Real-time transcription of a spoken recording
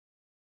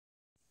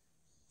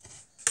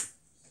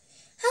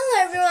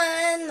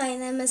everyone, my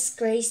name is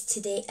Grace.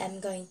 Today I'm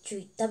going to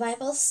read the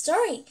Bible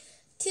story.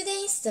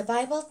 Today's the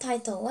Bible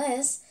title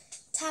is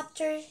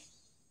Chapter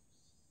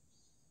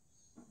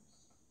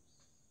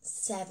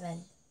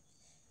 7.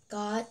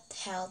 God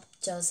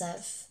helped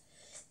Joseph.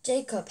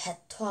 Jacob had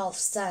 12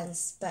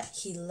 sons, but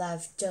he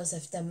loved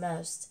Joseph the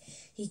most.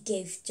 He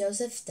gave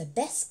Joseph the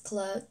best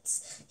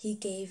clothes. He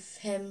gave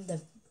him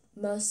the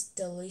most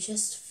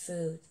delicious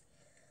food.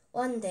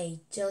 One day,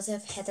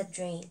 Joseph had a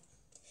dream.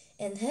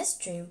 In his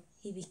dream,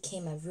 he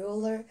became a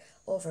ruler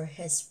over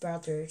his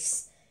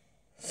brothers.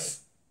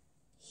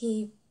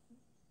 He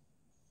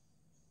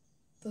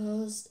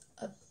boasted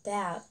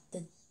about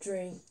the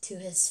dream to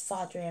his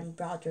father and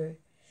brother.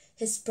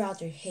 His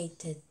brother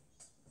hated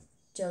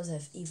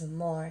Joseph even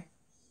more.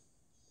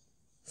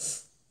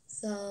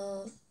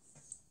 So,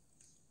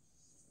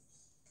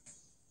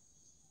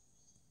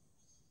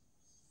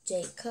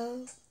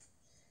 Jacob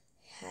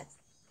had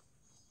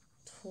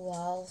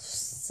 12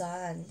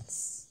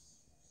 sons,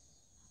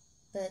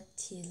 but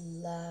he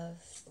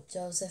loved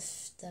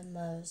Joseph the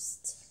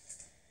most.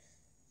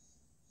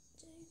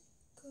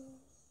 Jacob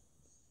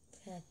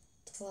had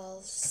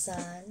 12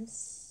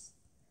 sons.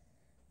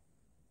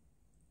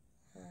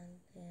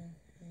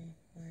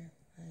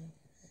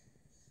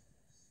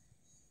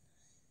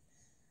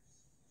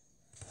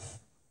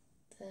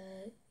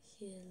 But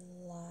he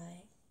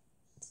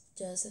liked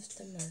Joseph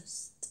the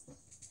most.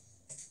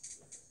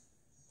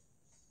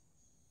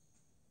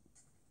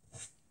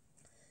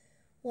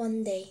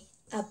 One day,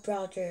 a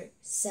brother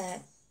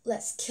said,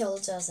 "Let's kill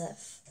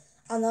Joseph."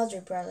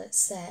 Another brother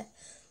said,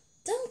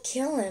 "Don't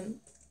kill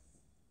him.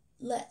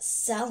 Let's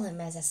sell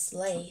him as a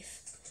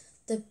slave."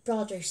 The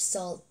brothers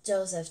sold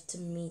Joseph to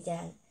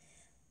Midian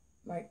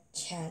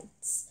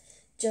merchants.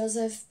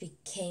 Joseph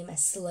became a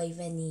slave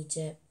in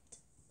Egypt.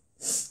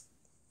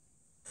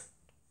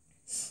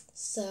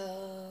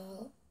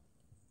 So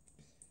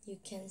you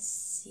can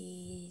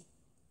see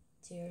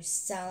they're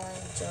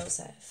selling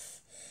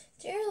Joseph.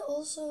 They're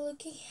also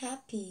looking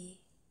happy.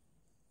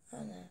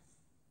 Oh no.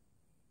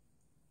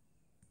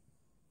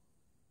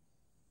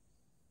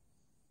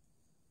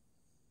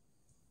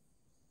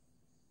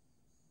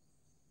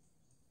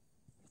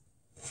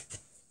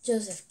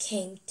 Joseph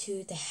came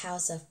to the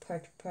house of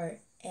Potiphar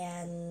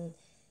and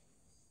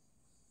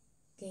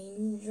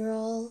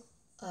general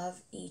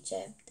of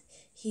Egypt.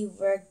 He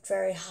worked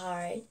very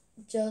hard.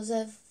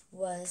 Joseph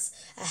was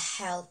a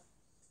helpless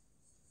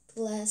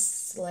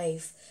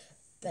slave,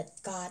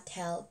 but God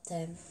helped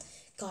him.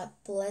 God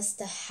blessed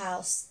the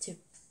house to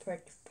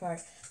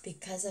Potiphar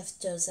because of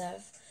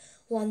Joseph.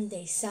 One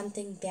day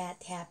something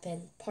bad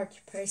happened.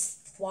 Potiphar's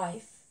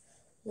wife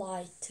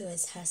lied to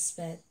his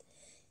husband.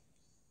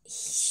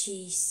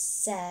 She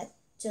said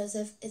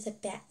Joseph is a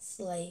bad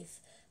slave.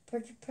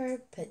 Potiphar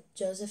put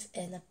Joseph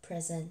in a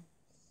prison.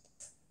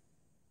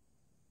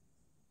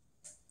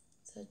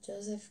 So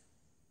Joseph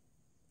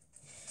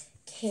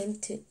came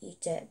to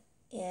Egypt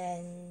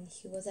and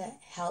he was a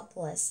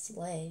helpless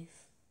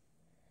slave.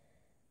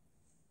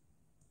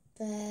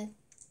 But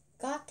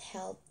God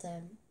helped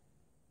him.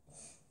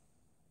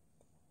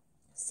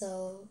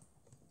 So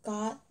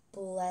God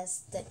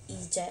blessed the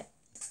Egypt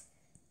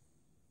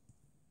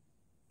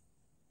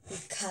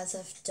because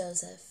of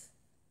Joseph.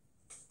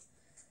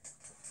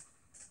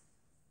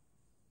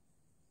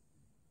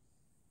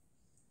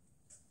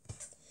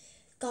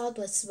 God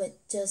was with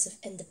Joseph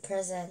in the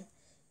prison.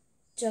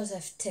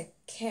 Joseph took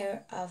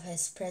care of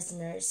his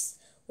prisoners.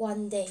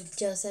 One day,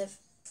 Joseph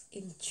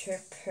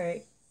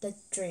interpreted the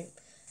dream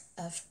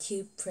of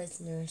 2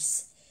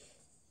 prisoners.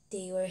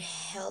 They were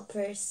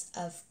helpers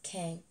of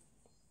king.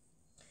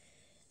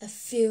 A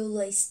few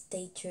days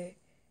later,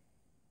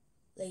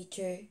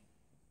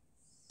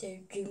 their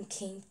dream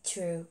came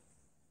true.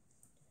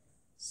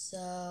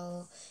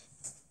 So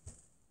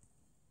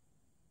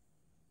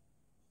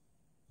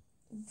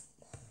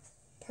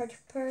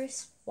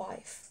Potiphar's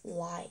wife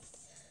lied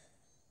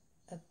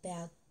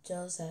about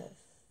Joseph.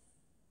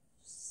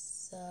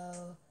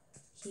 So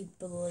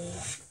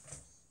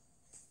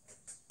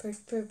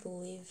Potiphar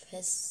believed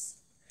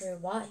her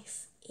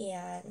wife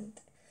and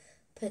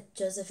put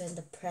Joseph in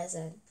the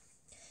prison.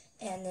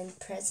 And in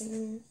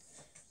prison,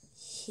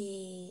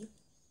 he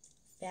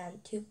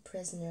found 2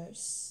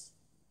 prisoners,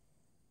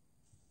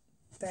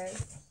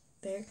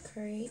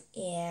 Berkery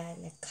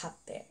and a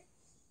cupbearer,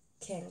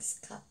 king's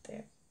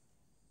cupbearer.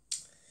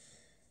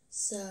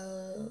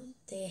 So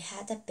they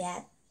had a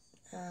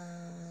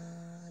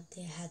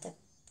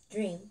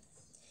dream,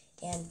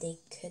 and they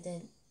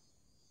couldn't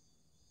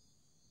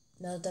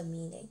know the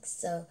meaning.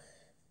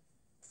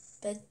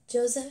 But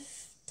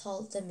Joseph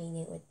told the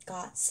meaning with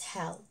God's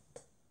help.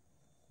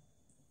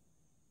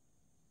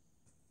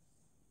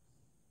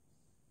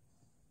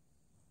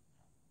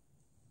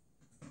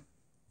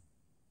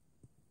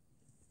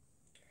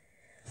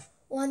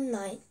 One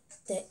night,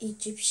 the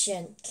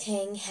Egyptian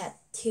king had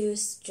 2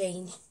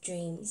 strange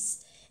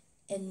dreams.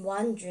 In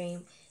one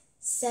dream,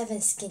 7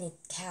 skinny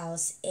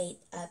cows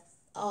ate up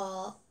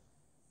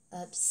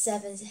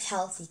 7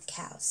 healthy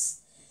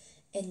cows.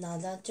 In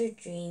another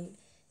dream,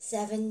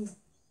 7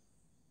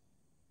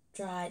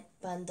 dried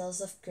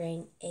bundles of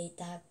grain ate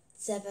up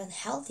 7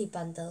 healthy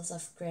bundles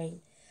of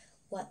grain.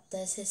 What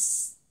does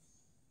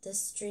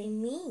this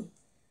dream mean?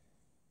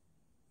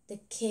 The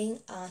king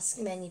asked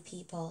many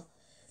people.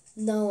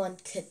 No one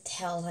could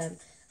tell him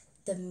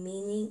the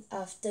meaning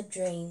of the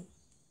dream.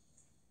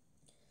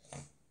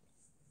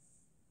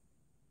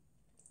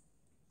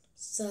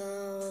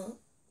 So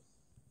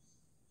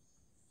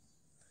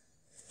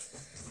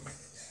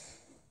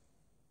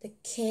the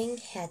king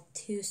had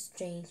 2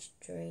 strange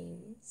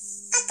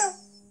dreams.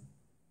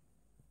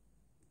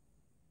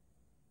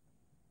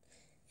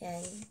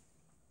 And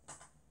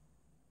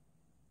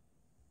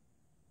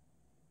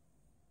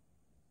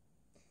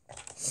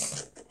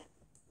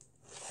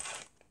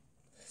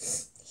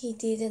he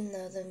didn't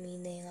know the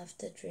meaning of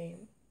the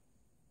dream.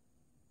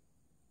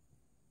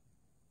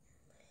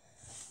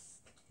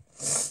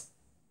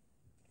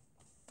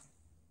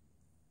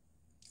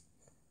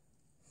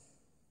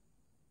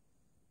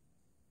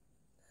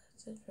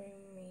 The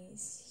dream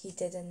means he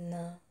didn't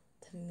know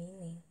the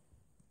meaning.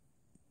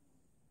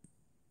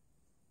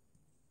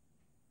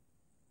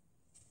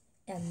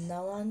 And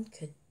no one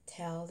could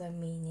tell the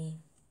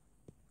meaning.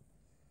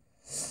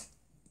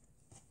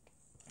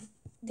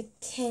 The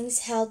king's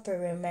helper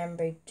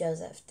remembered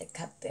Joseph the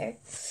cupbearer.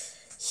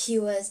 He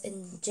was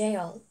in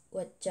jail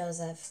with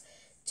Joseph.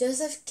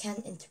 Joseph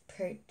can't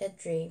interpret the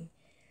dream.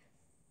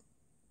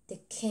 The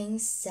king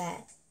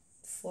said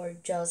for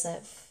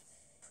Joseph,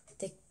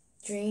 the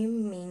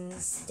dream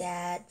means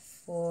that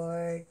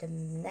for the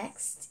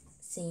next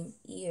 7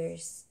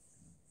 years,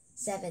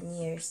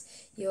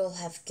 you will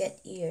have good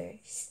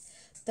years,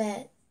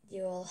 but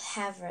you will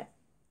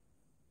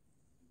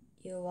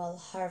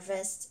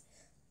harvest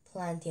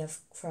plenty of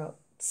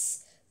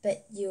crops,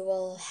 but you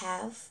will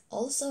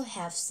also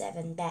have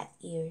 7 bad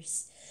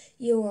years.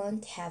 You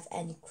won't have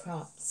any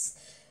crops.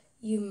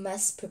 You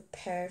must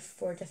prepare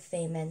for the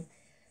famine,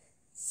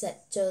 said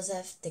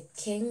Joseph. The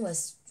king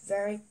was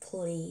very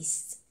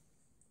pleased.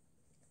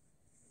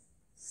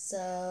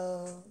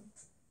 So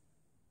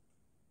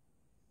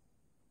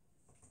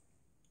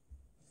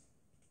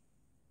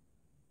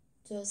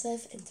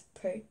Joseph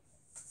interpreted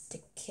the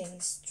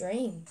king's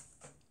dream.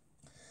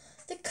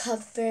 The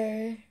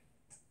cupbearer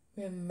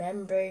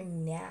remember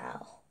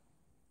now.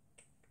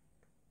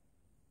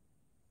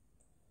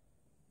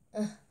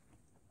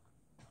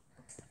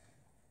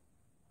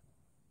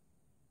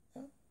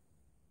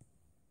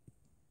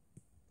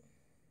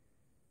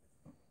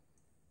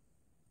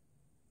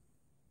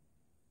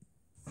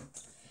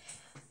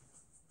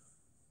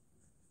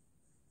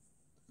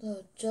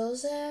 So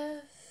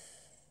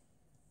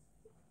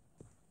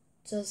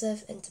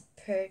Joseph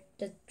interpreted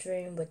the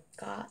dream with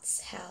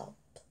God's help.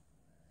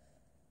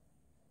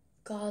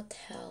 God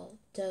helped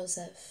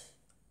Joseph.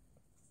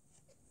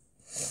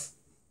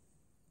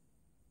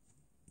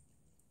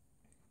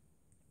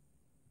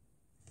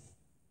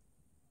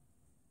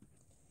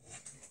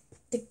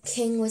 The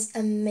king was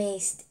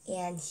amazed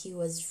and he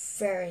was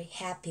very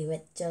happy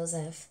with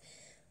Joseph's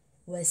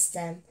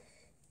wisdom.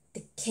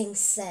 The king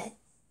said,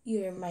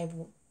 You're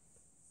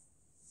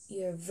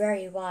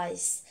very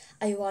wise.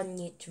 I want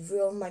you to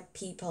rule my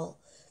people.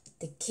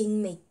 The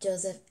king made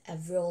Joseph a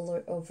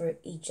ruler over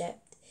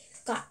Egypt.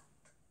 God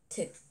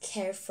took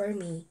care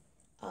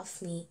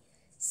of me,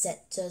 said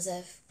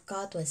Joseph.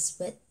 God was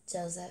with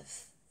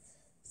Joseph.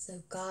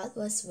 So God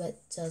was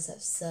with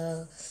Joseph,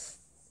 so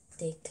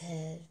they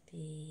could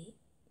be.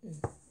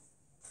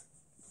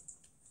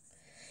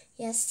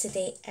 Yes,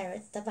 today I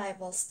read the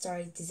Bible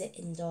story. Did you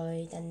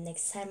enjoy? Then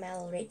next time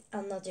I'll read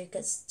another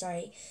good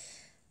story.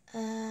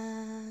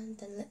 And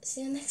then let's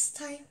see you next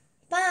time.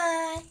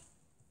 Bye!